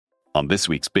On this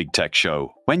week's Big Tech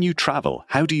Show, when you travel,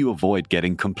 how do you avoid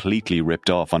getting completely ripped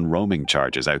off on roaming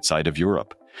charges outside of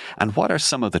Europe? And what are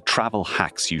some of the travel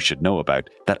hacks you should know about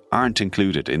that aren't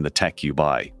included in the tech you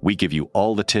buy? We give you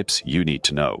all the tips you need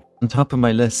to know. On top of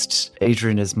my list,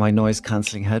 Adrian, is my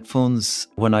noise-cancelling headphones.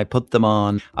 When I put them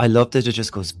on, I love that it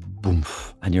just goes boom,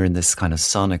 and you're in this kind of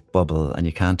sonic bubble, and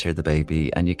you can't hear the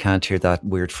baby, and you can't hear that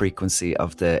weird frequency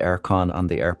of the aircon on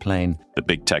the airplane. The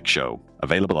Big Tech Show,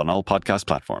 available on all podcast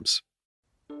platforms.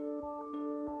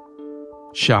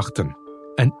 Seachtain,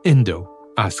 an Indo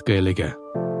as Gaeilge.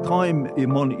 Táim I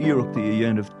mon iarachtaí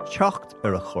a dhéanamh teacht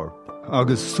ar a chorp,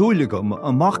 agus súlagam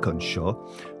amach an seo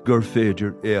gur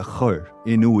féidir é a chur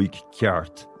in uig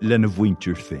ceart lena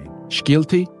bhaintir féin.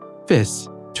 Scialtaí, fis,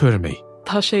 tuirmí.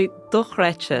 Tá sé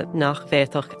dochreite nach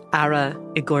bhéadach ara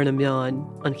I gcóna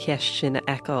meáin an cheist sin a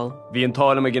eáil. Bhí an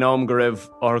tálam a gnám go raibh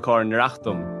orchár na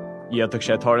reachtam. Iadach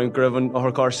sé táirn go raibh an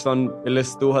orchár stan I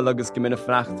lis dúhal agus go minic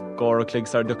freacht góir a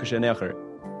cligsar ducha sé nechar.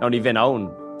 Ná ní bhín ann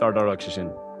dardarach sé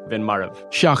sin. Bhín marabh.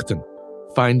 Seachtain.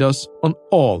 Find us on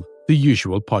all the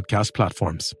usual podcast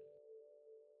platforms.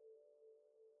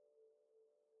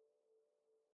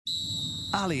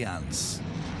 Allianz.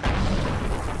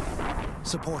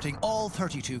 Supporting all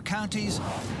 32 counties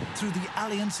through the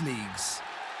Allianz Leagues.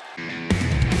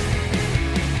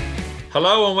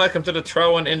 Hello and welcome to the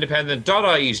Throw-In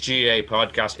Independent.ie's GAA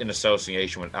podcast in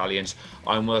association with Allianz.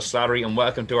 I'm Will Slattery and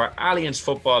welcome to our Allianz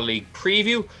Football League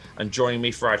preview. And joining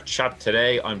me for our chat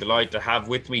today, I'm delighted to have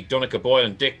with me Donncha Boyle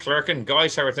and Dick Clerkin.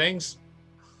 Guys, how are things?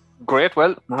 Great,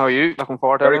 Will. How are you? Looking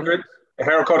forward to it. Very good. A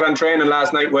haircut and training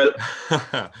last night, Will.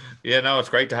 Yeah, no, it's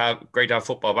great to have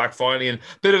football back finally, and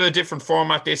a bit of a different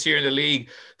format this year in the league.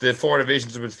 The four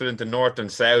divisions have been split into North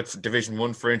and South. Division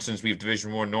 1, for instance, we have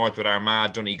Division 1 North with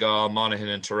Armagh, Donegal, Monaghan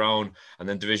and Tyrone, and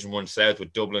then Division 1 South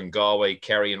with Dublin, Galway,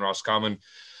 Kerry and Roscommon.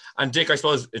 And Dick, I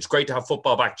suppose it's great to have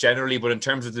football back generally, but in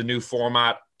terms of the new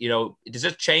format, you know, does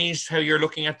it change how you're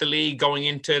looking at the league going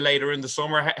into later in the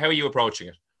summer? How are you approaching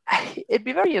it? It'd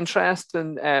be very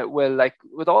interesting, Will, like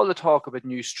with all the talk about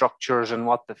new structures and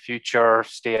what the future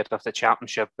state of the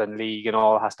championship and league and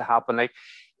all has to happen, like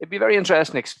it'd be a very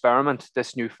interesting experiment,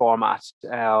 this new format,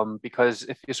 because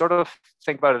if you sort of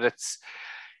think about it,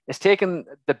 it's taken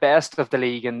the best of the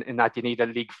league in that you need a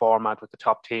league format with the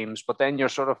top teams, but then you're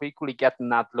sort of equally getting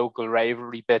that local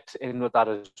rivalry bit in with that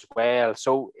as well.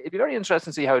 So it'd be very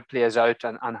interesting to see how it plays out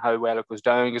and how well it goes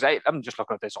down. Because I'm just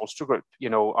looking at this Ulster group, you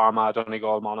know, Armagh,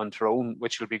 Donegal, Monaghan, Tyrone,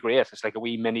 which will be great. It's like a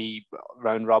wee mini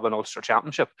round robin Ulster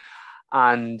championship.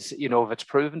 And, you know, if it's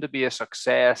proven to be a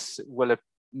success, will it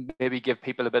maybe give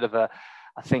people a bit of a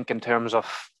think in terms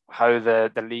of how the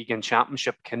league and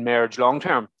championship can merge long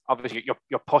term? Obviously,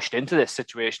 you're pushed into this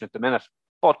situation at the minute,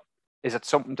 but is it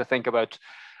something to think about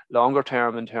longer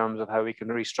term in terms of how we can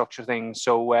restructure things?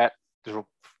 So there's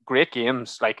great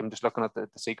games. Like I'm just looking at the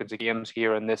sequence of games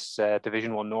here in this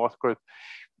Division 1 North group.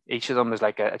 Each of them is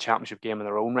like a championship game in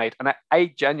their own right. And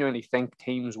I genuinely think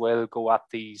teams will go at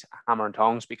these hammer and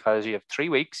tongs because you have 3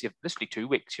 weeks, you have literally 2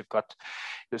 weeks. You've got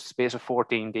the space of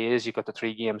 14 days, you've got the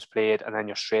 3 games played, and then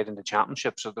you're straight into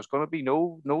championship. So there's going to be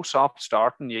no soft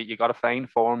starting. You got to find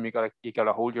form, you got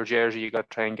to hold your jersey, you got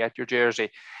to try and get your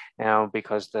jersey,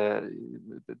 because the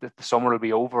summer will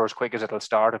be over as quick as it'll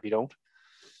start if you don't.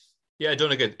 Yeah,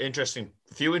 Donncha,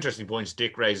 a few interesting points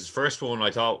Dick raises. First one, I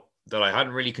thought that I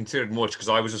hadn't really considered much because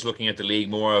I was just looking at the league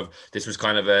more of this was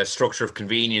kind of a structure of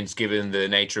convenience given the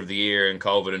nature of the year and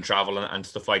COVID and travel and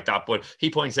stuff like that. But he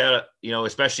points out, you know,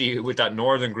 especially with that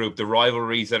northern group, the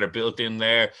rivalries that are built in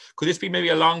there. Could this be maybe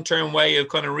a long-term way of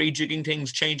kind of rejigging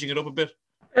things, changing it up a bit?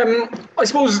 I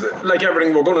suppose, like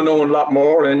everything, we're going to know a lot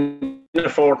more in a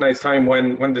fortnight's time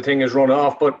when the thing is run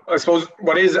off. But I suppose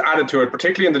what is added to it,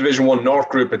 particularly in the Division 1 North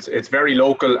group, it's very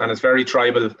local and it's very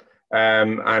tribal.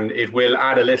 And it will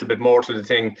add a little bit more to the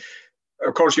thing.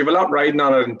 Of course, you have a lot riding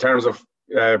on it in terms of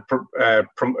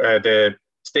the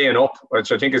staying up,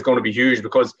 which I think is going to be huge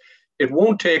because it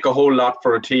won't take a whole lot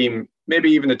for a team, maybe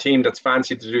even a team that's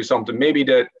fancy to do something, maybe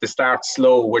to start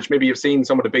slow, which maybe you've seen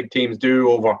some of the big teams do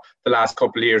over the last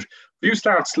couple of years. If you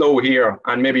start slow here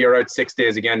and maybe you're out 6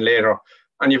 days again later,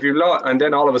 and and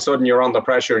then all of a sudden you're under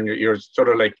pressure and you're sort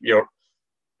of like you're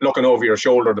looking over your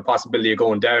shoulder, the possibility of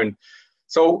going down.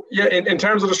 So, yeah, in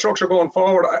terms of the structure going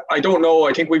forward, I don't know.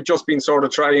 I think we've just been sort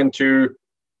of trying to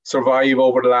survive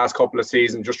over the last couple of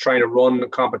seasons, just trying to run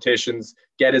competitions,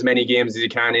 get as many games as you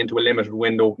can into a limited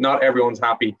window. Not everyone's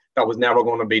happy. That was never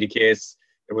going to be the case.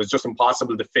 It was just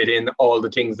impossible to fit in all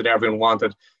the things that everyone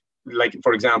wanted, like,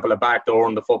 for example, a backdoor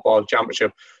in the football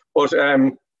championship. But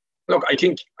look, I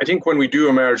think when we do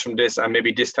emerge from this, and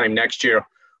maybe this time next year,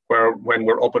 where when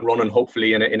we're up and running,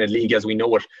 hopefully in a league as we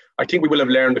know it, I think we will have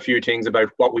learned a few things about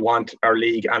what we want our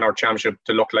league and our championship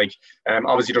to look like.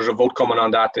 Obviously, there's a vote coming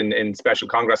on that in special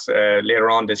Congress later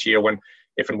on this year,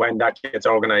 if and when that gets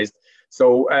organised.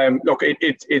 So look,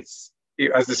 it's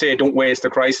as they say, don't waste a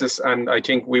crisis, and I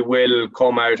think we will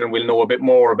come out and we'll know a bit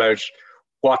more about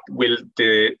what will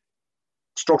the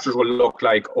structures will look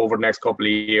like over the next couple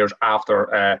of years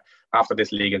after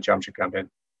this league and championship campaign.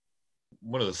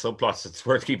 One of the subplots that's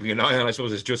worth keeping an eye on, I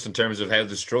suppose, is just in terms of how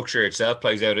the structure itself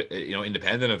plays out,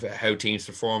 independent of how teams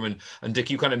perform. And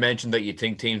Dick, you kind of mentioned that you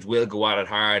think teams will go at it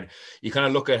hard. You kind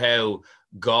of look at how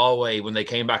Galway, when they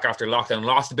came back after lockdown,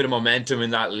 lost a bit of momentum in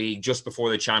that league just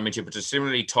before the championship. It's a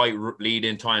similarly tight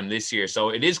lead-in time this year. So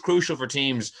it is crucial for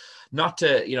teams not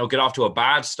to, get off to a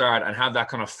bad start and have that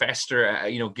kind of fester,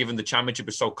 given the championship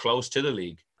is so close to the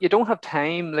league. You don't have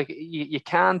time. Like you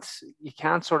can't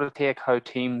sort of take how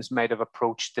teams might have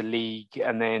approached the league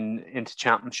and then into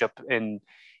championship in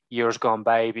years gone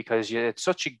by, because it's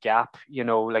such a gap.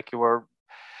 Like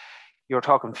you're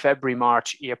talking February,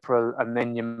 March, April, and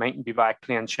then you mightn't be back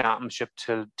playing championship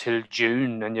till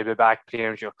June, and you'll be back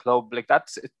playing with your club. Like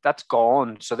that's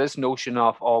gone. So this notion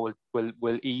of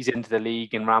we'll ease into the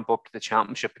league and ramp up to the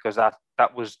championship because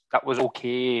that was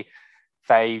okay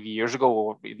 5 years ago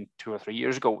or even 2 or 3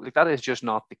 years ago. Like that is just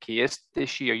not the case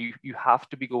this year. You have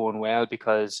to be going well,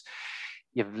 because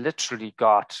you've literally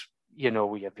got, you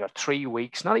have your 3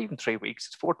 weeks, not even 3 weeks,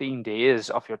 it's 14 days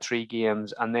of your 3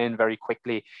 games, and then very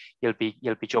quickly you'll be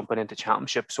jumping into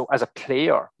championship. So as a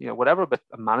player, whatever but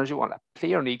a manager want, a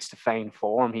player needs to find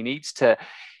form. He needs to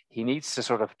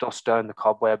sort of dust down the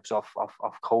cobwebs of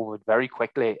COVID very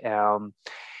quickly.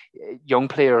 Young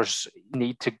players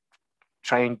need to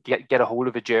try and get a hold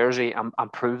of a jersey and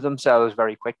prove themselves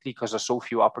very quickly, because there's so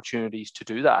few opportunities to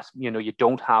do that. You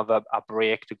don't have a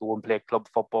break to go and play club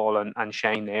football and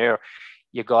shine there.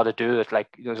 You got to do it. Like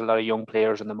there's a lot of young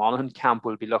players in the Monaghan camp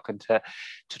will be looking to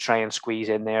try and squeeze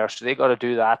in there. So they got to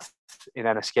do that in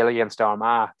Enniskillen against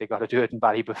Armagh. They got to do it in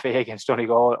Ballybuffet against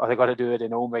Donegal, or they got to do it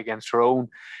in Omagh against Tyrone.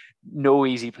 No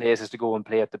easy places to go and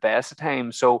play at the best of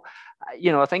times. So,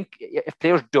 I think if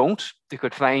players don't, they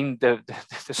could find the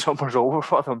summer's over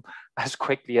for them as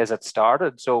quickly as it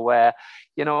started. So, and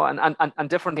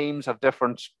different teams have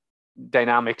different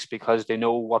dynamics because they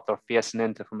know what they're facing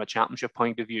into from a championship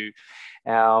point of view.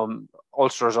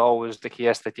 Ulster is always the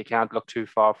case that you can't look too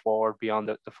far forward beyond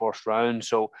the first round.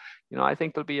 So, I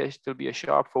think there'll be a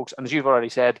sharp focus. And as you've already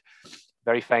said,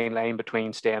 very fine line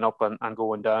between staying up and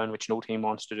going down, which no team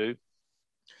wants to do.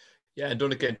 Yeah, and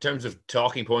Donncha, in terms of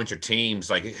talking points or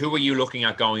teams, like who are you looking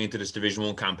at going into this Division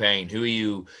 1 campaign? Who are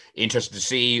you interested to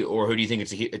see, or who do you think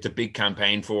it's a big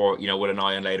campaign for, with an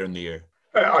eye on later in the year?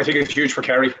 I think it's huge for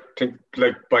Kerry. I think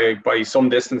like by some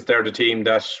distance they're the team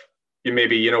that you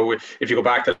maybe, if you go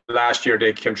back to last year,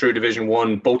 they came through Division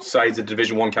 1, both sides of the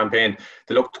Division 1 campaign.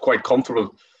 They looked quite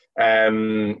comfortable.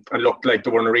 And looked like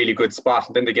they were in a really good spot.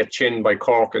 And then they get chinned by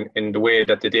Cork in the way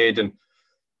that they did. And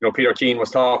Peter Keane was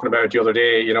talking about it the other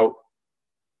day.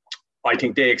 I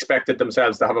think they expected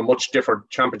themselves to have a much different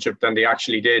championship than they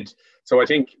actually did. So I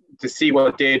think to see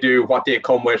what they do, what they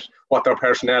come with, what their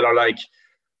personnel are like,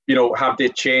 have they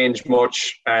changed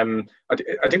much? I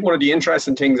think one of the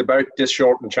interesting things about this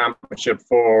shortened championship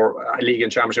for a league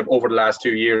and championship over the last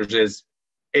 2 years is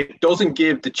it doesn't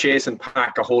give the chase and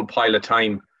pack a whole pile of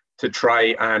time to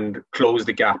try and close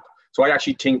the gap. So I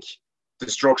actually think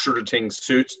the structure of things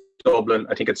suits Dublin.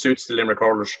 I think it suits the Limerick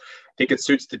Hurlers. I think it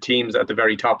suits the teams at the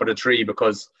very top of the tree,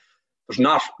 because there's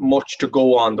not much to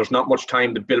go on. There's not much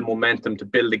time to build momentum, to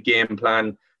build a game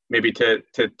plan, maybe to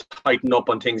tighten up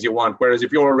on things you want. Whereas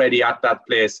if you're already at that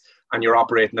place and you're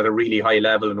operating at a really high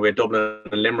level in the way Dublin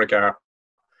and Limerick are,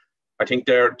 I think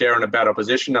they're in a better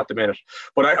position at the minute.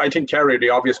 But I think Kerry are the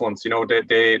obvious ones.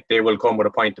 They will come with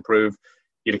a point to prove.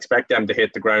 You'd expect them to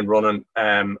hit the ground running.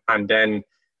 And then,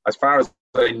 as far as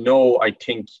I know, I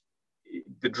think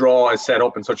the draw is set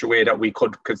up in such a way that we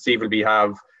could conceivably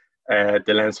have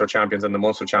the Leinster champions and the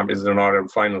Munster champions in another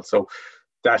final. So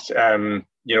that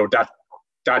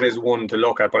that is one to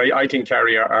look at. But I think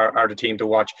Kerry are the team to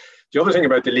watch. The other thing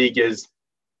about the league is,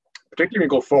 particularly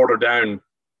when you go further down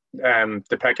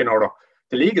the pecking order,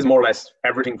 the league is more or less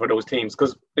everything for those teams.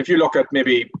 Because if you look at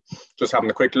maybe just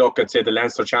having a quick look at, say, the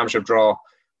Leinster championship draw,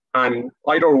 and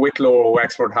either Wicklow or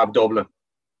Wexford have Dublin,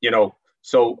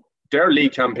 so their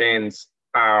league campaigns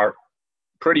are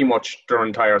pretty much their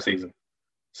entire season.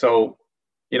 So,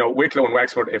 Wicklow and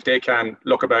Wexford, if they can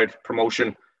look about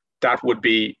promotion, that would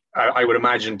be, I would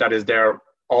imagine that is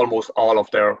almost all of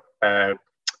their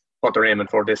what they're aiming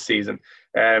for this season.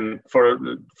 For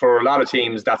a lot of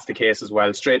teams, that's the case as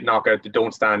well. Straight knockout, they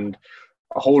don't stand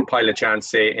a whole pile of chance,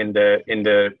 say in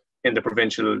the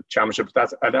provincial championships.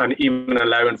 That's and even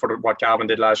allowing for what Cavan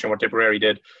did last year and what Tipperary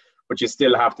did. But you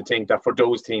still have to think that for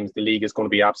those teams, the league is going to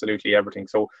be absolutely everything.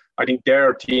 So I think there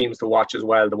are teams to watch as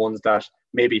well. The ones that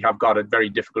maybe have got a very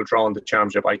difficult draw in the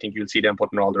championship, I think you'll see them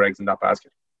putting all their eggs in that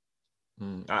basket.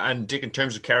 And Dick, in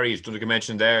terms of Kerry, as Donnacha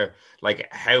mentioned there, like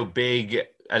how big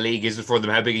a league is it for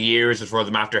them? How big a year is it for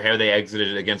them after how they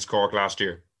exited against Cork last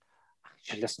year?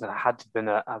 Actually, listen, it had been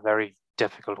a very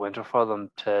difficult winter for them.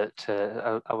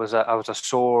 I was a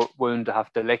sore wound to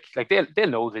have to lick. Like they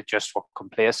know they just were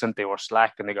complacent. They were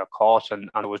slack and they got caught, and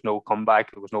there was no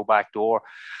comeback. There was no back door,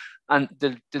 and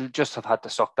they'll just have had to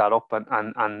suck that up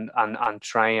and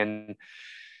try and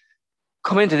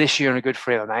come into this year in a good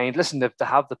frame of mind. Listen, they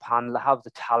have the panel, they have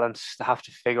the talent, they have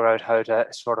to figure out how to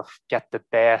sort of get the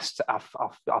best of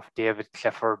David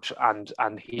Clifford,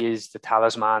 and he is the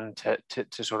talisman to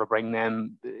sort of bring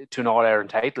them to an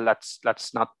All-Ireland title. Let's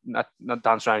not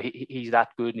dance around. He's that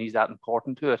good and he's that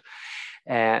important to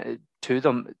it. To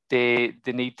them, they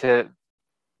need to.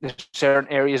 There's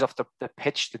certain areas of the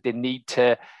pitch that they need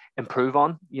to improve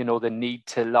on. You know, they need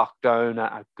to lock down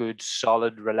a good,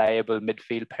 solid, reliable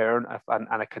midfield pairing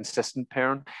and a consistent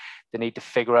pairing. They need to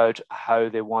figure out how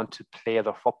they want to play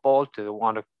their football. Do they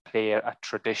want to play a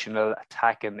traditional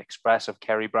attacking, expressive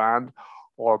Kerry brand,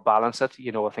 or balance it?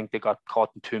 You know, I think they got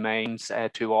caught in two minds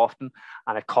too often,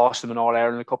 and it cost them an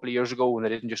All-Ireland a couple of years ago when they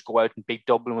didn't just go out and beat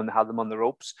Dublin when they had them on the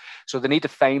ropes. So they need to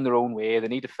find their own way. They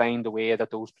need to find a way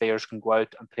that those players can go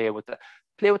out and play with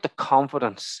the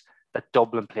confidence that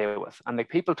Dublin play with. And like,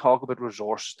 people talk about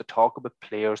resources, they talk about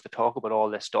players, they talk about all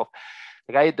this stuff.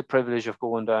 Like, I had the privilege of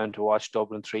going down to watch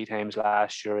Dublin 3 times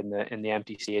last year in the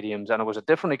empty stadiums, and it was a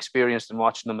different experience than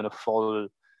watching them in a full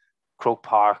Croke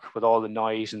Park with all the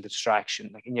noise and distraction.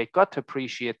 Like, and you got to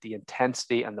appreciate the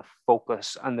intensity and the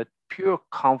focus and the pure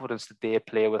confidence that they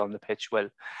play with on the pitch. Well,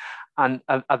 and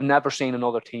I've never seen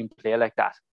another team play like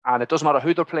that. And it doesn't matter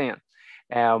who they're playing.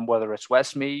 Whether it's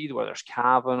Westmeath, whether it's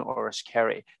Cavan or it's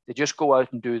Kerry, they just go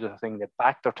out and do the thing. They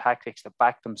back their tactics, they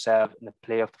back themselves, and they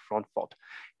play off the front foot.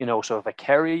 You know, so if a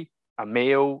Kerry, a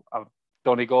Mayo, a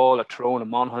Donegal, a Tyrone, a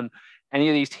Monaghan, any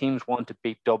of these teams want to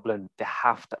beat Dublin, they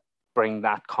have to bring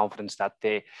that confidence that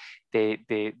they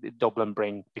Dublin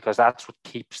bring, because that's what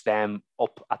keeps them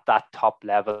up at that top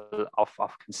level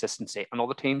of consistency. And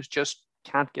other teams just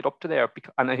can't get up to there,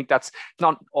 and I think that's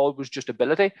not always just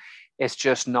ability. It's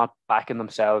just not backing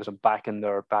themselves and backing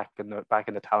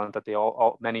the talent that they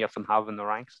all many of them have in the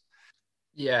ranks.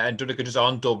 Yeah, and Donnacha, just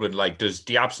on Dublin, like, does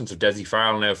the absence of Dessie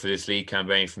Farrell now for this league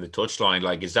campaign from the touchline,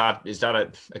 like, is that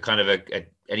a kind of a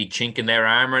any chink in their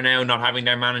armour now, not having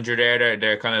their manager there,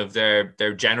 their kind of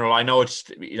their general? I know it's,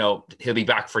 you know, he'll be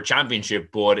back for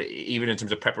championship, but even in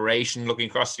terms of preparation, looking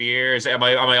across the years, am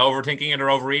I overthinking it or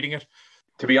overreading it?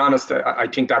 To be honest, I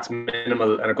think that's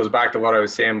minimal, and it goes back to what I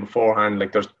was saying beforehand.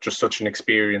 Like, there's just such an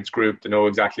experienced group to know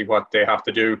exactly what they have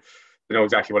to do. They know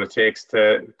exactly what it takes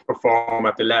to perform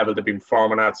at the level they've been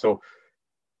performing at. So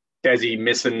Dessie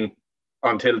missing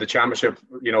until the championship,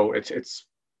 you know, it's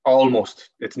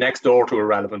next door to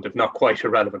irrelevant, if not quite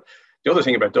irrelevant. The other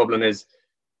thing about Dublin is,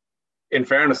 in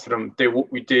fairness to them, they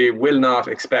will not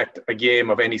expect a game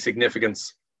of any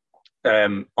significance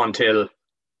until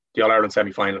the All-Ireland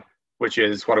semi-final, which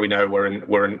is, what are we now?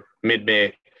 We're in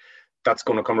mid-May. That's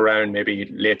going to come around maybe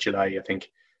late July, I think.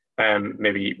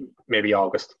 Maybe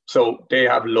August. So they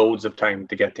have loads of time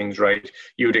to get things right.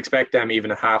 You would expect them,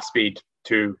 even at half speed,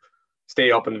 to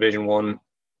stay up in Division 1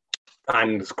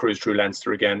 and cruise through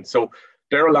Leinster again. So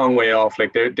they're a long way off.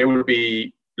 Like, they will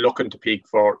be looking to peak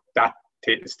for that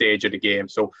stage of the game.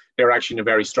 So they're actually in a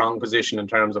very strong position in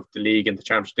terms of the league and the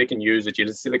championship. They can use it.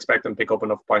 You'll still expect them to pick up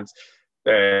enough points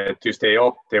to stay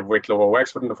up. They have Wicklow or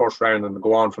Wexford in the first round, and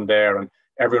go on from there. And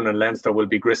everyone in Leinster will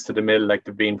be grist to the mill like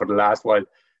they've been for the last while.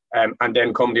 And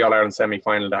then come the All-Ireland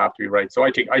semi-final, they have to be right. So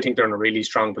I think they're in a really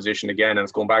strong position again. And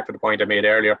it's going back to the point I made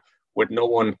earlier, with no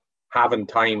one having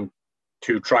time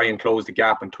to try and close the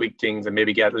gap and tweak things and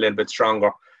maybe get a little bit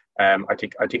stronger. I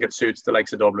think it suits the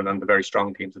likes of Dublin and the very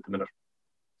strong teams at the minute.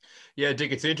 Yeah,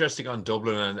 Dick, it's interesting on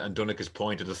Dublin and Donnacha's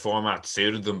point that the format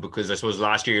suited them, because I suppose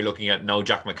last year you're looking at no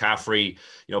Jack McCaffrey,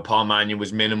 you know, Paul Mannion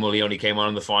was minimal. He only came on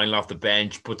in the final off the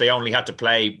bench, but they only had to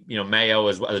play, you know, Mayo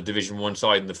as well as a Division 1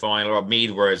 side in the final, or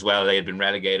Meath were as well. They had been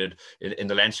relegated in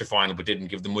the Leinster final, but didn't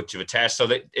give them much of a test. So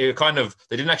they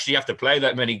didn't actually have to play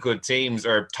that many good teams,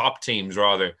 or top teams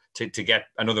rather, to get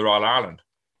another All-Ireland.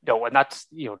 No, and that's,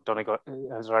 you know, Donnacha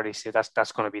has already said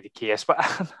that's going to be the case. But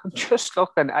I'm just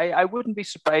looking, I wouldn't be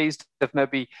surprised if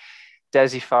maybe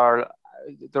Dessie Farrell,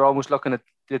 they're almost looking at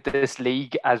this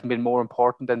league as being more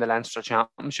important than the Leinster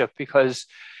Championship, because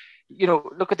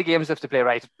look at the games they have to play.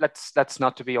 Right, let's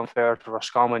not to be unfair to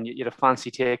Roscommon. You'd have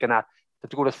fancy taking that. They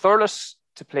have to go to Thurles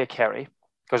to play Kerry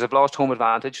because they've lost home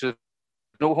advantage. So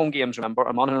no home games, remember.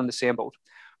 I'm on the same boat,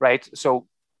 right? So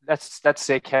let's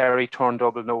say Kerry turn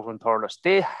Dublin over in Thurles.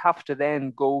 They have to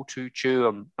then go to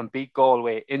Tuam and beat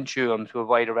Galway in Tuam to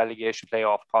avoid a relegation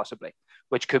playoff, possibly,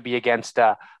 which could be against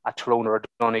a Tyrone or a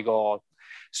Donegal.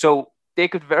 So they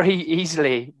could very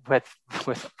easily, with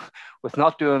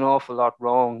not doing an awful lot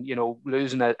wrong,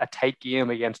 losing a tight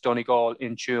game against Donegal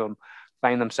in Tuam,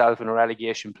 find themselves in a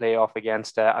relegation playoff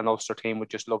against an Ulster team would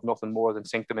just love nothing more than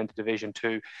sink them into Division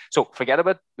 2. So forget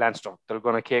about Leinster. They're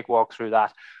going to cakewalk through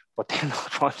that. But they'll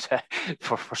not want to,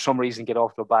 for some reason, get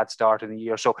off to a bad start in the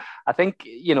year. So I think,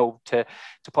 to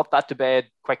put that to bed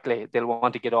quickly, they'll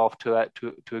want to get off to a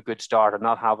good start and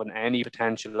not having any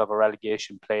potential of a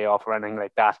relegation playoff or anything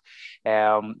like that.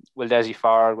 Will Dessie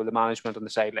Farrell, will the management on the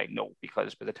sideline? No,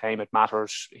 because by the time it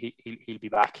matters, he'll be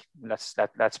back. Let's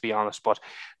be honest. But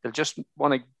they'll just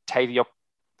want to tidy up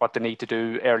what they need to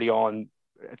do early on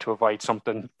to avoid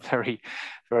something very,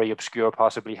 very obscure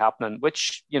possibly happening,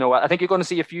 which, I think you're going to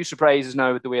see a few surprises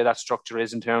now with the way that structure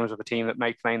is in terms of a team that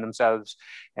might find themselves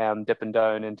dipping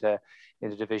down into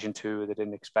Division 2 they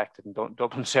didn't expect it. And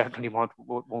Dublin certainly won't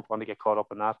want to get caught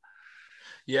up in that.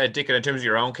 Yeah, Dick, in terms of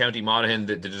your own county, Monaghan,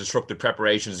 the disrupted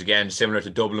preparations, again, similar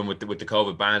to Dublin with the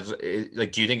COVID bans,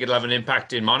 do you think it'll have an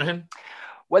impact in Monaghan?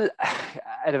 Well,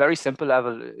 at a very simple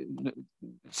level,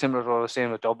 similar to what I was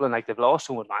saying with Dublin, they've lost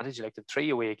home advantage, they've 3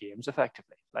 away games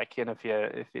effectively. If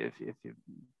you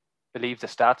believe the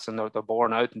stats and they're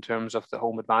borne out in terms of the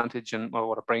home advantage and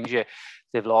what it brings you,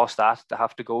 they've lost that. They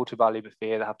have to go to Ballybofey,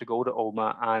 they have to go to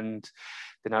Omagh, and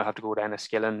they now have to go to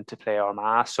Enniskillen to play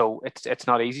Armagh. So it's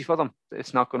not easy for them.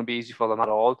 It's not going to be easy for them at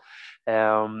all.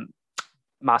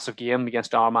 Massive game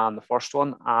against Armagh in the first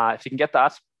one. If you can get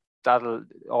that,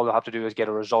 all they'll have to do is get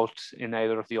a result in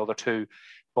either of the other two.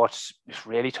 But it's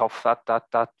really tough.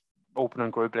 That opening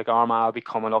group, like Armagh, will be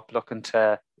coming up looking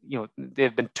to,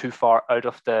 they've been too far out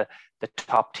of the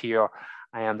top tier,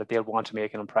 and that they'll want to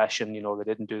make an impression. They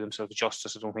didn't do themselves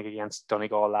justice, I don't think, against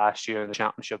Donegal last year in the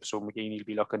championship. So McGean will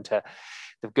be looking to,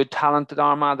 they've good talent at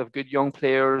Armagh, they've good young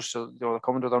players, so they're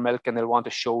coming to their milk and they'll want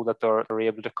to show that they're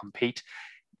able to compete.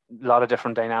 A lot of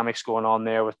different dynamics going on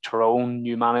there with Tyrone,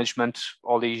 new management,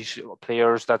 all these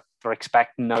players that they're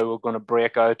expecting now are going to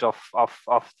break out of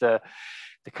the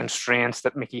constraints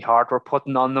that Mickey Hart were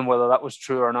putting on them, whether that was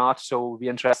true or not. So it'll be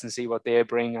interesting to see what they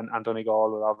bring. And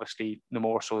Donegal will obviously, no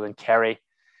more so than Kerry,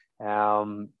 had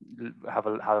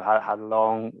a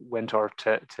long winter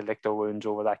to lick their wounds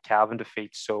over that Cavan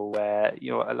defeat. So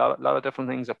a lot of different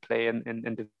things at play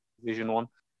in Division 1.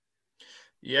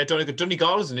 Yeah,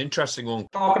 Donegal is an interesting one.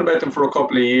 Talking about them for a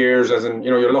couple of years, as in,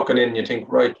 you're looking in, you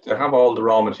think, right, they have all the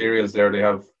raw materials there. They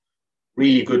have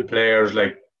really good players,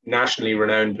 like nationally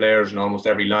renowned players in almost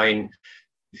every line.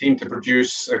 They seem to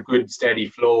produce a good, steady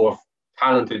flow of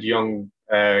talented young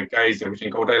guys that we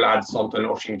think, they'll add something,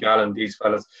 Oisin Gallen, these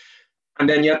fellas. And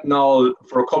then yet now,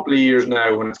 for a couple of years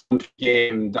now, when it's come to a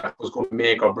game that was going to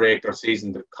make or break their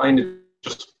season, they kind of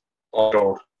just fall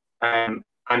out.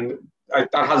 And that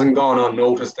hasn't gone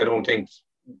unnoticed, I don't think,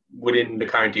 within the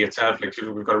county itself.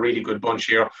 We've got a really good bunch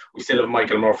here. We still have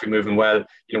Michael Murphy moving well.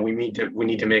 We need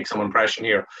to make some impression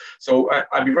here. So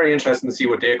I'd be very interested to see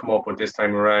what they come up with this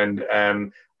time around.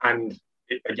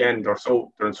 Again, they're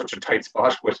in such a tight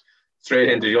spot with straight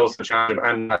into the Ulster Championship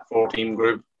and that 4-team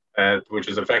group, which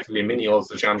is effectively a mini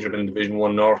Ulster Championship in Division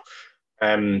 1 North.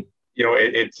 They're in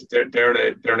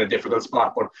a difficult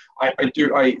spot, but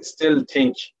I still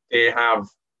think they have.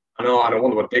 I don't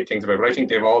wonder what Dick thinks about it, but I think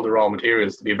they have all the raw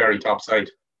materials to be a very top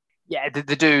side. Yeah,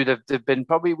 they do. They've been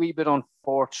probably a wee bit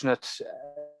unfortunate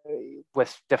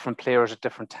with different players at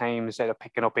different times, either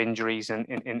picking up injuries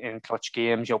in clutch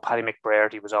games. Paddy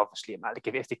McBrearty was obviously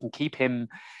if they can keep him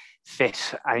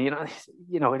fit,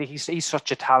 and he's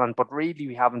such a talent, but really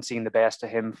we haven't seen the best of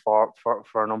him for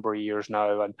a number of years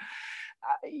now. And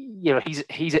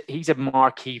he's a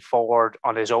marquee forward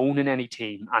on his own in any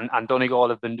team, and Donegal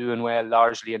have been doing well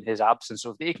largely in his absence.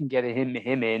 So if they can get him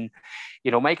in,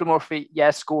 Michael Murphy,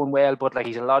 yes, going well, but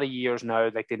he's a lot of years now.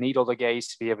 They need other guys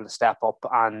to be able to step up.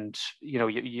 And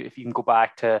if you can go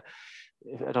back to,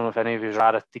 I don't know if any of you were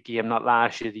at the game, not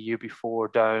last year, the year before,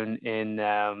 down in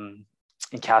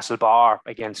Castlebar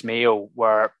against Mayo,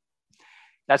 where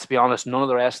let's be honest, none of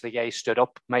the rest of the guys stood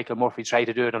up. Michael Murphy tried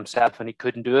to do it himself and he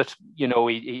couldn't do it. You know,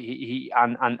 he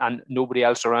and nobody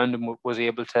else around him was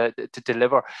able to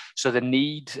deliver. So they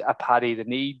need a Paddy, they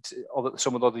need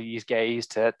some of these guys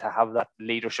to have that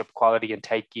leadership quality in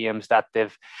tight games that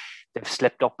they've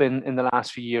slipped up in the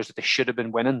last few years, that they should have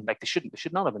been winning. Like they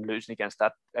should not have been losing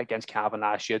against Cavan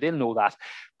last year. They'll know that.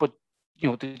 But you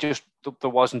know, there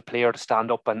wasn't player to stand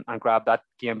up and grab that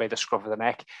game by the scruff of the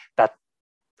neck that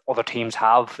other teams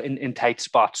have in tight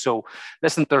spots. So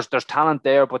listen, there's talent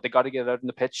there, but they got to get it out in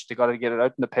the pitch. They got to get it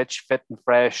out in the pitch, fit and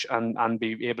fresh, and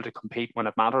be able to compete when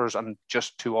it matters. And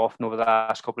just too often over the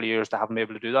last couple of years, they haven't been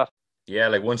able to do that. Yeah,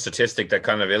 like one statistic that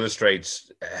kind of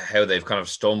illustrates how they've kind of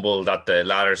stumbled at the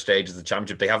latter stages of the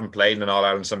championship. They haven't played in an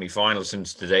All-Ireland semi-final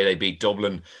since the day they beat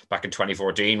Dublin back in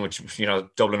 2014, which, you know,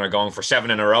 Dublin are going for 7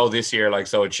 in a row this year. Like,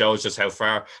 so it shows just how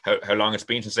long it's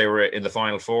been since they were in the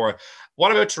Final Four.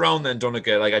 What about Tyrone then,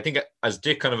 Donncha? Like, I think, as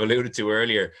Dick kind of alluded to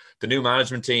earlier, the new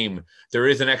management team, there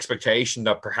is an expectation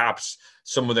that perhaps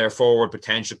some of their forward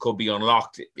potential could be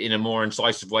unlocked in a more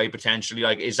incisive way, potentially.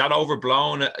 Like, is that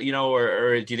overblown, you know,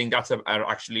 or do you think that's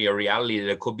actually a reality, that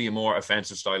it could be a more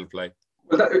offensive style of play?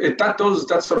 Well,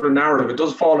 that sort of narrative, it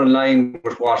does fall in line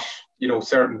with what, you know,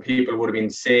 certain people would have been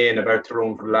saying about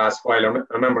Tyrone for the last while. I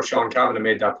remember Sean Cavanagh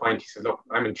made that point. He said, look,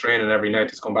 I'm in training every night.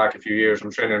 He's come back a few years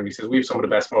from training, and he says, we have some of the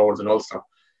best forwards in Ulster.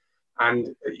 And,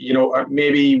 you know,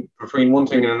 maybe between one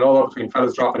thing and another, between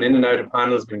fellas dropping in and out of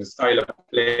panels, between the style of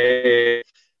play,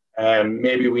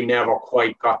 maybe we never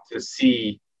quite got to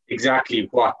see exactly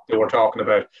what they were talking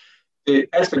about. The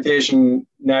expectation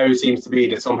now seems to be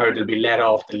that somehow they'll be let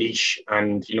off the leash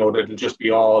and, you know, that it'll just be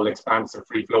all expansive,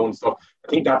 free-flowing stuff. I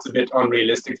think that's a bit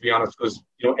unrealistic, to be honest, because,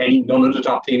 you know, none of the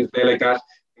top teams play like that. I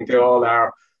think they all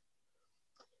have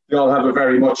a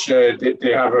very much,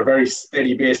 they have a very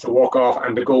steady base to walk off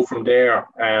and to go from there.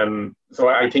 So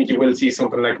I think you will see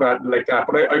something like that.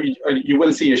 But you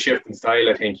will see a shift in style,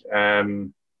 I think.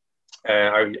 And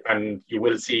you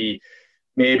will see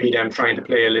maybe them trying to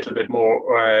play a little bit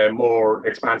more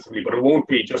expansively, but it won't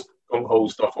be just gung-ho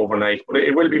stuff overnight. But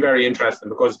it will be very interesting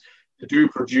because they do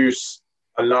produce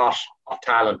a lot of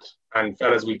talent and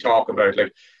fellas we talk about,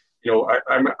 like, you know,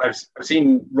 I've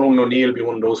seen Ronan O'Neill be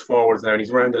one of those forwards now, and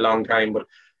he's around a long time, but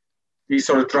he's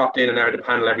sort of dropped in and out of the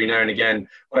panel every now and again.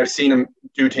 But I've seen him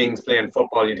do things playing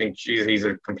football. You think, geez, he's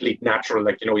a complete natural.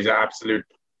 Like, you know, he's an absolute,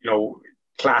 you know,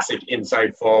 classic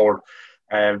inside forward,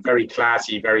 very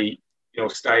classy, very, you know,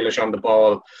 stylish on the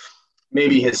ball.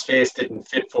 Maybe his face didn't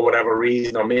fit for whatever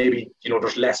reason, or maybe, you know,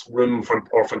 there's less room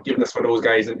or forgiveness for those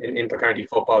guys in inter-county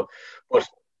football. But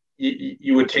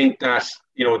you would think that,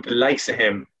 you know, the likes of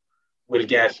him will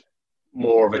get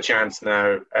more of a chance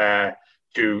now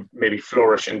to maybe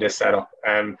flourish in this setup.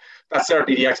 That's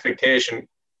certainly the expectation.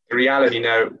 The reality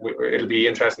now, it'll be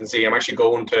interesting to see. I'm actually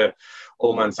going to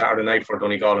Oman Saturday night for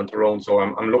Donegal and Tyrone, so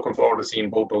I'm looking forward to seeing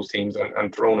both those teams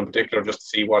and Tyrone in particular, just to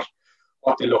see what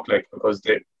they look like, because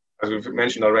they, as we've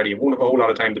mentioned already, won't have a whole lot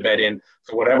of time to bed in.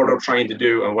 So whatever they're trying to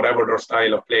do and whatever their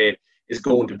style of play is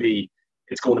going to be,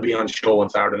 it's going to be on show on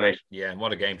Saturday night. Yeah, and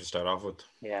what a game to start off with.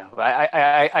 Yeah,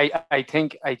 I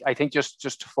think just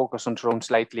to focus on Tyrone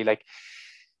slightly, like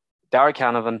Derek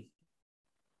Canavan,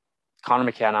 Conor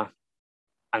McKenna,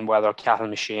 and whether Cathal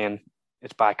McShane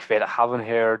is back fit. I haven't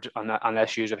heard,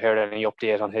 unless you have heard any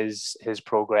update on his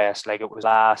progress. Like, it was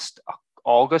last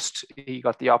August he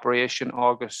got the operation.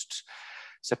 August,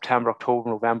 September, October,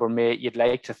 November, May. You'd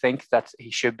like to think that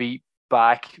he should be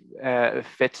back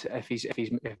fit if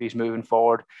he's moving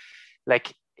forward.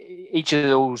 Like, each of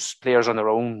those players on their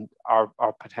own are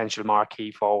potential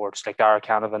marquee forwards. Like Derek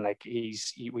Canavan, like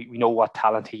we know what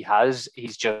talent he has.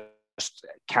 He's just,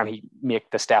 can he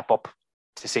make the step up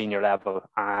to senior level?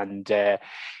 And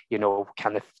you know,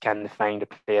 can they find a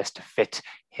place to fit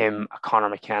him, a Conor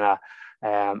McKenna,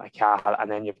 a Cathal,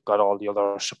 and then you've got all the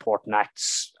other supporting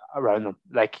acts around them.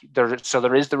 Like, there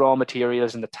is the raw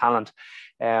materials and the talent,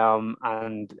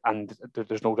 and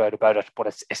there's no doubt about it. But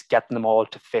it's getting them all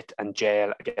to fit and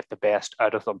gel, get the best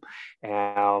out of them.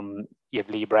 You've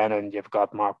Lee Brennan, you've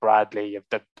got Mark Bradley, you've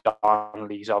the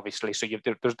Donnellys, obviously. So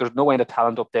there's no end of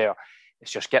talent up there.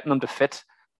 It's just getting them to fit,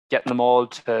 getting them all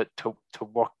to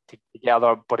work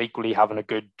together, but equally having a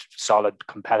good, solid,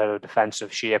 competitive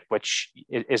defensive shape, which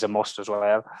is a must as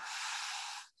well.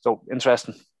 So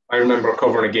interesting. I remember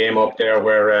covering a game up there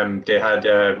where they had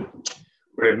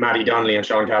Matty Donnelly and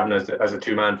Sean Cavan as a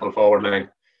two-man full forward line.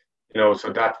 You know,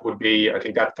 so that would be, I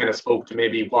think that kind of spoke to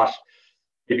maybe what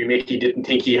maybe Mickey didn't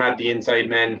think he had the inside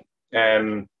men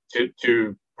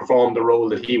to perform the role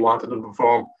that he wanted them to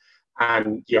perform.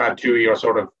 And you had two of your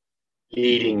sort of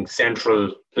leading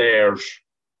central players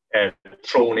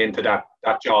thrown into that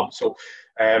job. So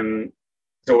from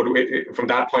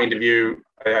that point of view,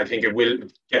 I think it will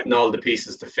getting all the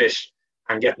pieces to fit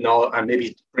and and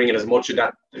maybe bringing as much of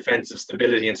that defensive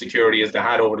stability and security as they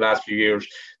had over the last few years.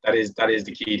 That is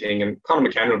the key thing. And Conor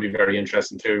McKenna will be very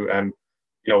interesting too.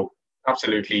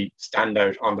 Absolutely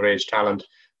standout underage talent,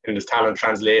 and his talent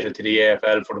translated to the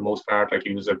AFL for the most part. Like,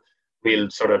 he was a real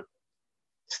sort of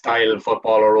style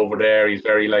footballer over there. He's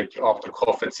very off the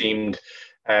cuff, it seemed.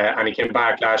 And he came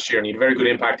back last year and he had a very good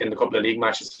impact in the couple of league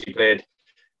matches he played.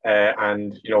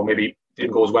 And maybe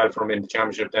didn't go as well for him in the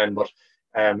championship then, but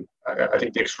I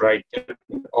think Dick's right.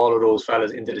 All of those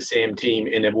fellas into the same team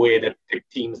in a way that the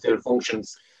team still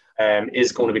functions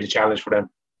is going to be the challenge for them.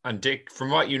 And Dick,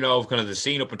 from what you know of kind of the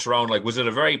scene up in Tyrone, was it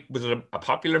a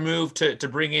popular move to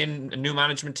bring in a new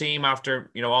management team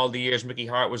after all the years Mickey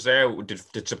Hart was there?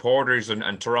 Did supporters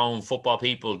and Tyrone football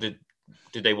people did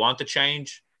they want the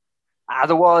change?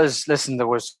 There was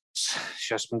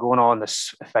just been going on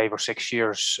this 5 or 6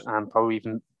 years, and probably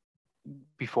even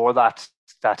before that.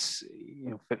 That's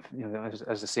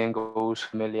as the saying goes,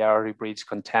 familiarity breeds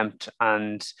contempt,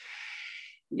 and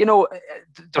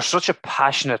they're such a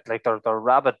passionate, they're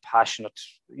rabid passionate,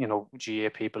 GA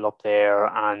people up there,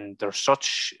 and there's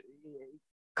such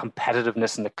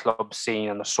competitiveness in the club scene,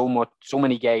 and there's so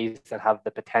many guys that have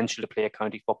the potential to play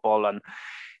county football. And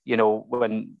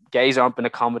when guys aren't being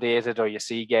accommodated, or you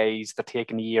see guys they're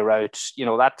taking a year out,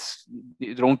 that's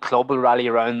their own club will rally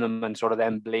around them and sort of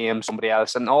then blame somebody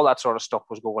else, and all that sort of stuff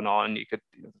was going on. You could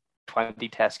 20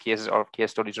 test cases or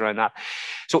case studies around that.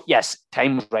 So yes,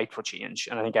 time was right for change,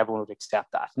 and I think everyone would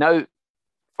accept that. Now,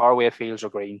 faraway fields are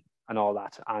green and all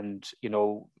that, and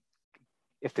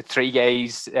if the 3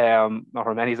 guys,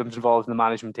 or many of them involved in the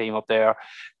management team up there,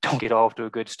 don't get off to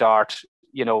a good start,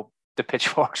 the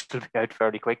pitchforks will be out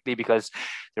fairly quickly, because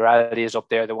the reality is up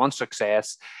there, they want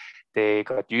success. They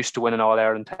got used to winning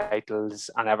All-Ireland titles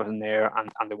and everything there,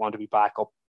 and they want to be back up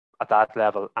at that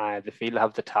level. They feel they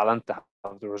have the talent, they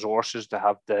have the resources, they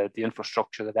have the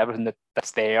infrastructure, that everything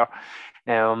that's there.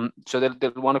 So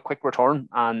they'll want a quick return.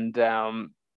 And,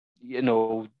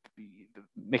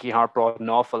 Mickey Hart brought an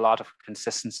awful lot of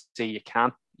consistency. You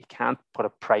can't put a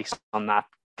price on that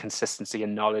consistency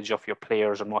and knowledge of your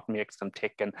players and what makes them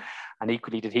tick. And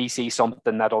equally, did he see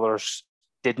something that others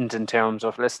didn't, in terms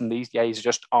of, listen, these guys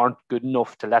just aren't good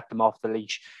enough to let them off the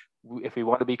leash. If we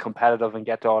want to be competitive and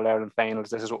get to All-Ireland finals,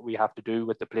 this is what we have to do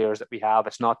with the players that we have.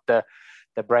 It's not the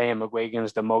Brian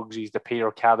McGuigans, the Muggsies, the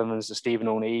Peter Cadamans, the Stephen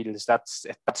O'Neills.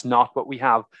 That's not what we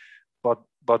have. But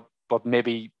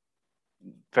maybe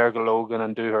Fergal Logan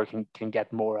and Dooher can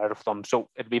get more out of them. So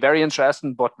it'll be very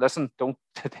interesting. But listen, they'll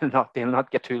not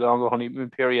get too long a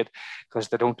honeymoon period, because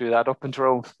they don't do that up in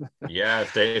Tyrone. Yeah,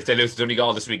 if they lose to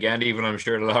Donegal this weekend, even, I'm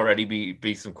sure there'll already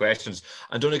be some questions.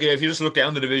 And Donegal, if you just look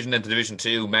down the division into Division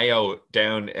 2, Mayo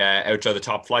down outside the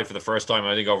top flight for the first time,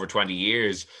 I think, over 20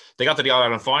 years. They got to the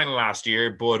All-Ireland final last year,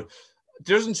 but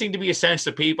there doesn't seem to be a sense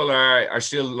that people are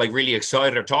still really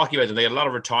excited or talking about them. They had a lot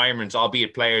of retirements,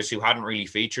 albeit players who hadn't really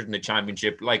featured in the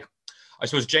championship. I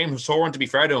suppose James Horan, to be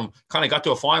fair to him, kind of got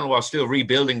to a final while still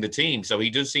rebuilding the team. So he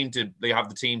does seem to have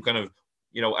the team kind of,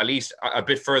 at least a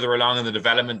bit further along in the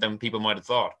development than people might have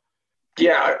thought.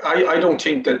 Yeah, I don't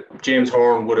think that James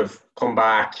Horan would have come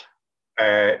back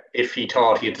if he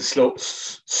thought he had to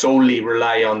solely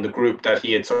rely on the group that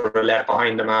he had sort of left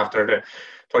behind him after the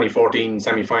 2014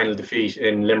 semi-final defeat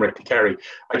in Limerick to Kerry.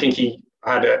 I think he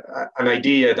had an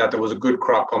idea that there was a good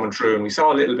crop coming through, and we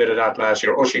saw a little bit of that last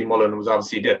year. Oisin Mullen was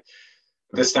obviously the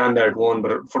standout one,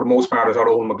 but for the most part, I thought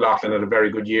Owen McLaughlin had a very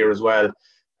good year as well.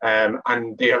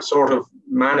 And they have sort of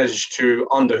managed to,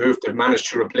 on the hoof, they've managed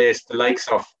to replace the likes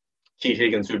of Keith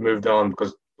Higgins, who've moved on,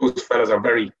 because those fellas are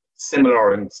very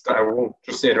similar in style. I won't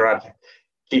just say they're at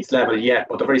Keith's level yet,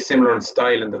 but they're very similar in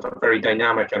style, and that they're very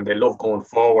dynamic, and they love going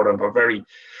forward, and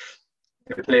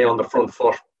they play on the front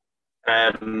foot.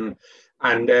 I think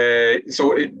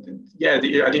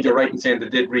you're right in saying they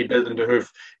did rebuild in the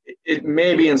hoof. It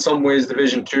maybe in some ways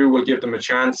Division 2 will give them a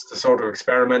chance to sort of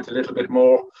experiment a little bit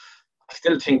more. I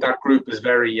still think that group is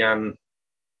they're in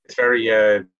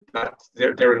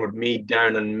with Meath,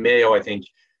 Down and Mayo, I think.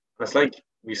 And it's like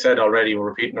we said already, we're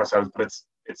repeating ourselves, but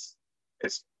it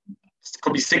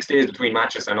could be 6 days between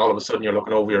matches, and all of a sudden you're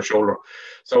looking over your shoulder.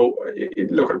 So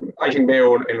I think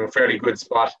Mayo in a fairly good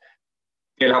spot.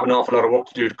 They'll have an awful lot of work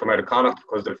to do to come out of Connacht,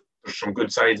 because there's some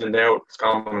good sides in there,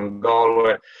 Scammon and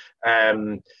Galway.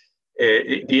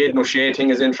 The Aidan O'Shea thing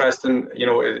is interesting.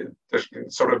 There's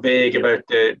sort of vague about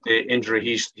the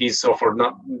injury he's suffered.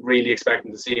 Not really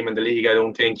expecting to see him in the league, I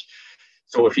don't think.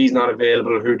 So if he's not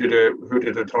available, who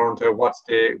did they turn to? What's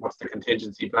the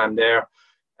contingency plan there?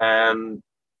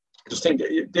 I just think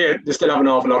they still have an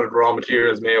awful lot of raw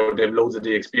materials, Mayo. They have loads of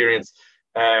the experience.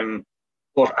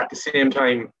 But at the same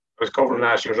time, I was covering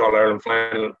last year's All-Ireland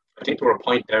final. I think they were a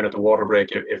point down at the water break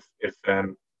if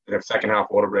the second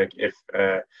half water break, if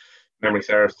memory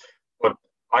serves. But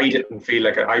I didn't feel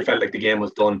like I felt like the game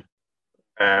was done.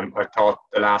 I thought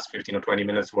the last 15 or 20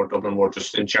 minutes were Dublin were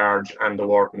just in charge, and they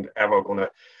weren't ever going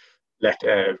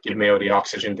to give Mayo the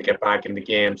oxygen to get back in the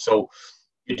game. So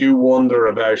you do wonder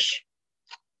about,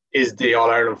 is the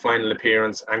All-Ireland final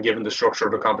appearance, and given the structure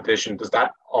of the competition, does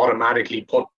that automatically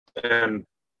put them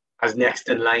as next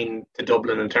in line to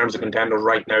Dublin in terms of contenders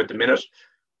right now at the minute?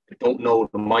 I don't know.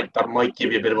 That might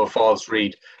give you a bit of a false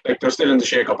read. Like, they're still in the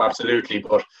shake-up, absolutely,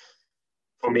 but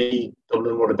for me,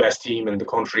 Dublin were the best team in the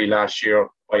country last year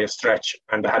by a stretch,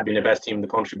 and they had been the best team in the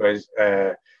country by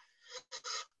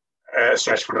a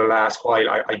stretch for the last while.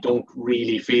 I don't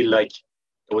really feel like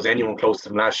there was anyone close to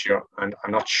them last year, and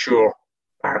I'm not sure,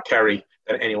 Kerry,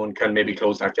 that anyone can maybe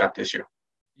close that gap this year.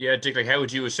 Yeah, Dick, how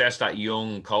would you assess that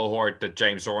young cohort that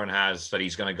James Horan has that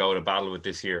he's going to go to battle with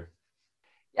this year?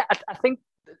 Yeah, I think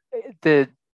the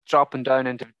dropping down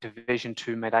into Division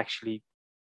 2 might actually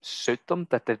suit them,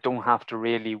 that they don't have to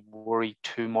really worry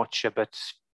too much about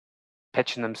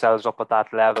pitching themselves up at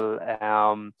that level,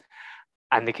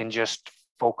 and they can just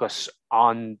focus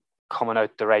on coming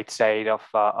out the right side of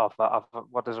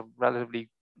what is a relatively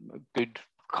good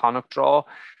Connacht draw,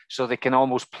 so they can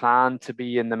almost plan to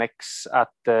be in the mix at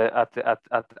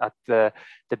the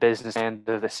business end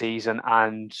of the season,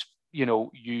 and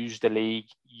use the league,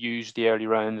 use the early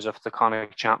rounds of the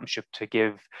Connacht Championship to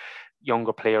give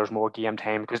younger players more game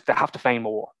time, because they have to find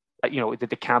more.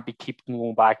 They can't be keeping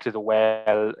going back to the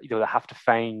well. They have to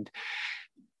find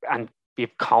and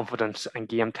give confidence and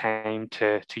game time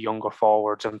to younger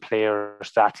forwards and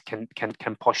players that can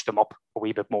push them up a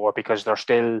wee bit more, because they're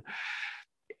still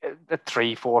a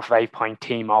 3, 4, 5 point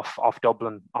team off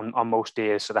Dublin on most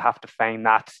days. So they have to find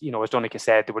that, as Donnchadh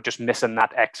said, they were just missing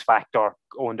that X factor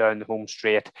going down the home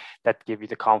straight that give you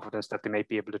the confidence that they might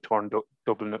be able to turn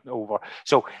Dublin over.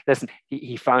 So listen,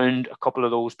 he found a couple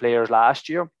of those players last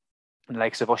year, the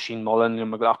likes of Oisin Mullen and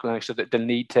McLaughlin, so that they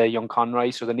need to young Conroy,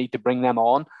 so they need to bring them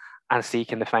on and see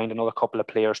can they find another couple of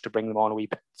players to bring them on a wee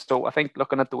bit. So I think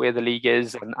looking at the way the league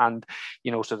is, and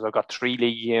so they've got 3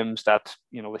 league games that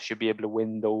they should be able to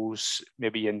win those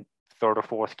maybe in 3rd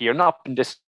or 4th gear. Not in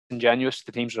disingenuous,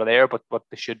 the teams are there, but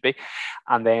they should be.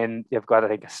 And then they've got, I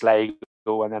think, a Sligo,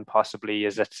 and then possibly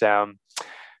is it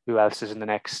who else is in the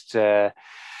next?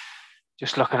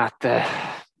 Just looking at the.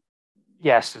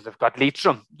 Yes, so they've got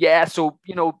Leitrim. Yeah, so,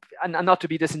 and not to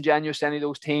be disingenuous to any of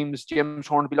those teams, James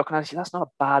Horan will be looking at it, that's not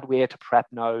a bad way to prep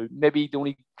now. Maybe the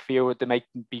only fear would they might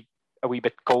be a wee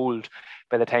bit cold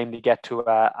by the time they get to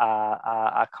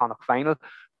a Connacht final.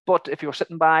 But if you're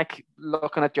sitting back,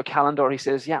 looking at your calendar, he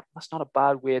says, yeah, that's not a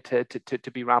bad way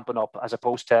to be ramping up, as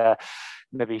opposed to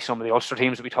maybe some of the Ulster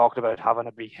teams that we talked about having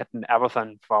to be hitting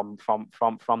everything from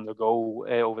the go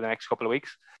over the next couple of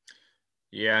weeks.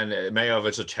 Yeah, and Mayo have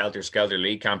had such helter-skelter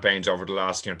league campaigns over the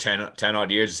last 10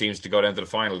 odd years. It seems to go down to the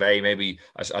final day. Maybe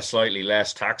a slightly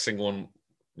less taxing one,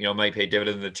 might pay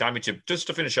dividend in the championship. Just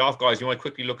to finish off, guys, you might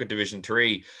quickly look at Division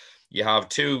 3. You have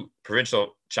 2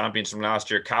 provincial champions from last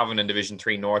year, Cavan in Division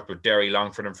 3 North with Derry,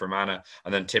 Longford and Fermanagh,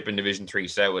 and then Tip in Division 3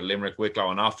 South with Limerick,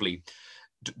 Wicklow and Offaly.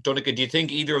 Donnchadh, do you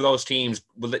think either of those teams,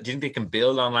 do you think they can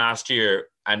build on last year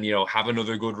and have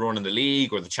another good run in the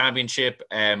league or the championship,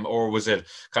 or was it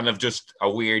kind of just a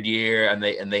weird year and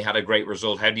they had a great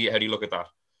result? How do you look at that?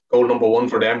 Goal number 1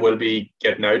 for them will be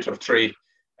getting out of 3.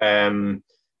 I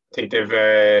think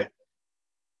they've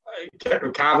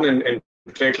Cavan in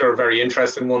particular a very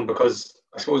interesting one, because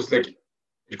I suppose like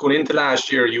going into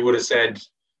last year you would have said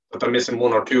that they're missing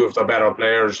 1 or 2 of their better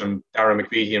players, and Darren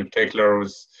McVeety in particular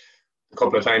was. A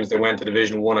couple of times they went to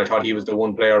Division 1, I thought he was the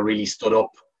one player really stood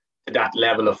up to that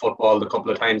level of football. The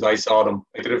couple of times I saw them,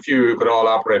 I did a few who could all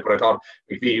operate, but I thought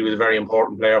McVeety was a very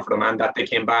important player for them, and that they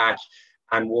came back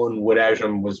and won without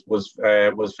him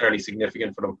was fairly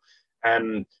significant for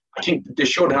them. I think they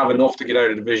should have enough to get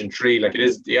out of Division 3. Like,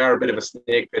 they are a bit of a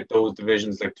snake pit, those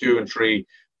divisions, like 2 and 3,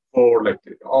 4. Like,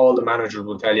 all the managers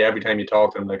will tell you every time you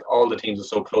talk to them, like, all the teams are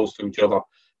so close to each other.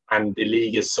 And the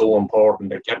league is so important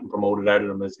that getting promoted out of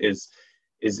them is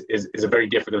a very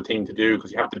difficult thing to do,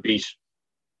 because you have to beat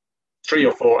 3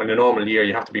 or 4 in a normal year.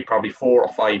 You have to beat probably 4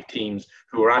 or 5 teams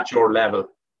who are at your level,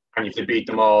 and you have to beat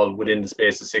them all within the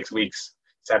space of 6 weeks,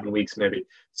 7 weeks maybe.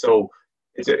 So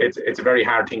it's a very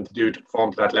hard thing to do, to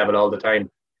perform to that level all the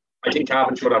time. I think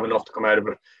Cavan should have enough to come out of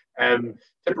it.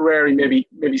 Tipperary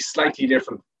maybe slightly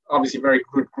different. Obviously, very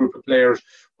good group of players,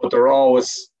 but they're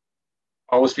always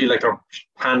I always feel like their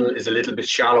panel is a little bit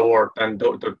shallower than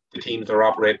the teams they're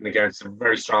operating against. A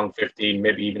very strong 15,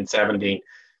 maybe even 17.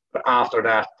 But after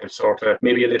that, they're sort of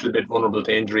maybe a little bit vulnerable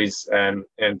to injuries and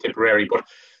Tipperary. But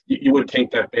you would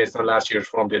think that based on last year's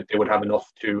form, they would have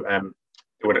enough to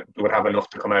they would have enough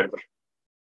to come out of it.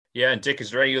 Yeah, and Dick,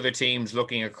 is there any other teams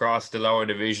looking across the lower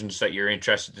divisions that you're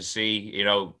interested to see, you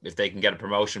know, if they can get a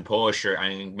promotion push or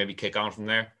anything, maybe kick on from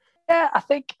there? Yeah, I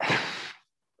think,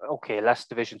 okay, less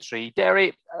Division 3.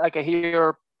 Derry, like I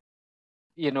hear,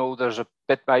 you know, there's a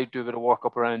bit, I do a bit of work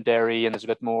up around Derry, and there's a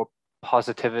bit more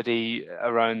positivity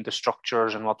around the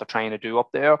structures and what they're trying to do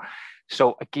up there.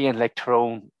 So again, like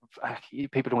Tyrone,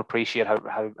 people don't appreciate how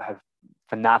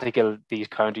fanatical these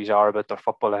counties are about their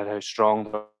football and how strong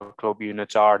their club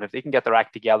units are. And if they can get their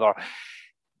act together,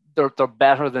 they're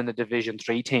better than the Division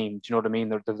 3 team. Do you know what I mean?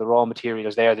 The raw material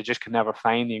is there. They just can never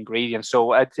find the ingredients.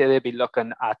 So I'd say they'd be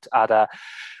looking at a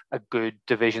good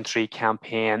Division 3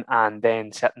 campaign and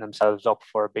then setting themselves up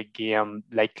for a big game,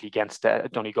 likely against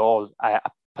Donegal,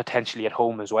 potentially at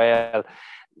home as well.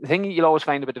 The thing you'll always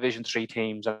find about Division 3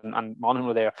 teams, and Monaghan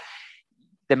were there,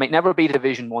 they might never beat a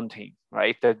Division 1 team,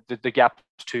 right? The gap's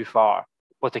too far.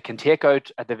 But they can take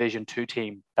out a Division 2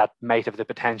 team that might have the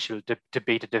potential to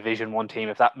beat a Division 1 team,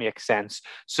 if that makes sense.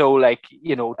 So, like,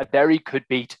 you know, a Derry could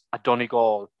beat a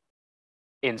Donegal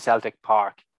in Celtic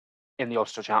Park in the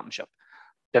Ulster Championship.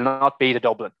 They'll not beat a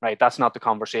Dublin, right? That's not the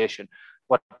conversation.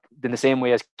 But in the same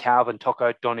way as Cavan took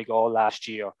out Donegal last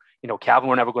year, you know, Cavan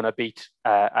were never going to beat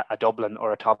a Dublin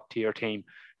or a top-tier team.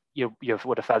 You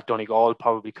would have felt Donegal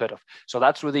probably could have. So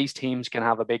that's where these teams can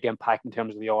have a big impact in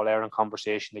terms of the All-Ireland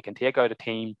conversation. They can take out a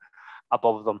team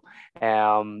above them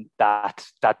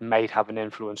that might have an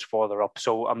influence further up.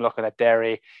 So I'm looking at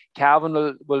Derry.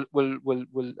 Cavan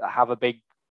will have a big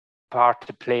part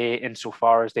to play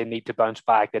insofar as they need to bounce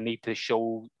back. They need to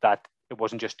show that it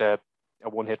wasn't just a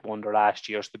one-hit wonder last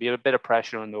year, so there'll be a bit of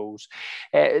pressure on those.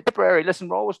 Tipperary, listen,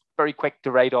 we're always very quick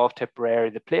to write off Tipperary.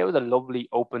 They play with a lovely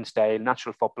open style,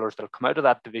 natural footballers. They'll come out of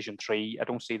that Division 3. I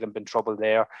don't see them in trouble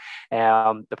there.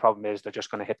 The problem is they're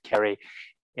just going to hit Kerry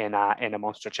in a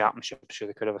Munster Championship, so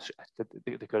they could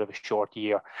have a short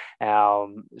year.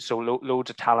 So loads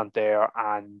of talent there,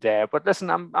 and but listen,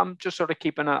 I'm just sort of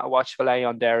keeping a watchful eye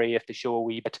on Derry. If they show a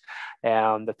wee bit,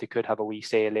 that they could have a wee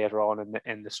say later on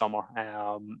in the summer.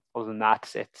 Other than that,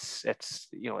 it's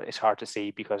you know, it's hard to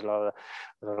see because there's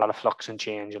a lot of flux and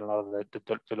change in a lot of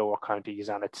the lower counties,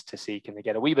 and it's to see can they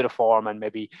get a wee bit of form and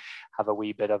maybe have a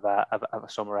wee bit of a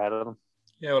summer ahead of them.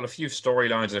 Yeah, well, a few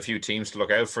storylines and a few teams to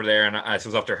look out for there. And as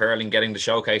was after Hurling getting the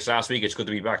showcase last week, it's good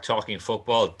to be back talking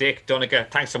football. Dick, Donncha,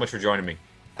 thanks so much for joining me.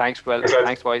 Thanks, Will.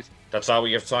 Thanks, boys. That's all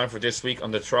we have time for this week on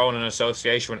The Throne in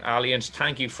association with Allianz.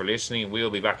 Thank you for listening.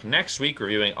 We'll be back next week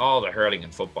reviewing all the hurling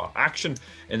and football action.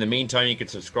 In the meantime, you can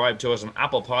subscribe to us on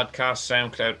Apple Podcasts,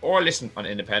 SoundCloud, or listen on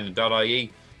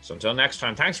independent.ie. So until next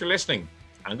time, thanks for listening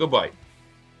and goodbye.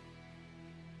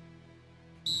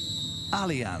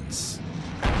 Allianz,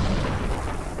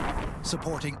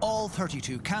 supporting all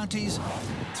 32 counties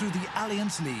through the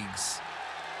Allianz Leagues.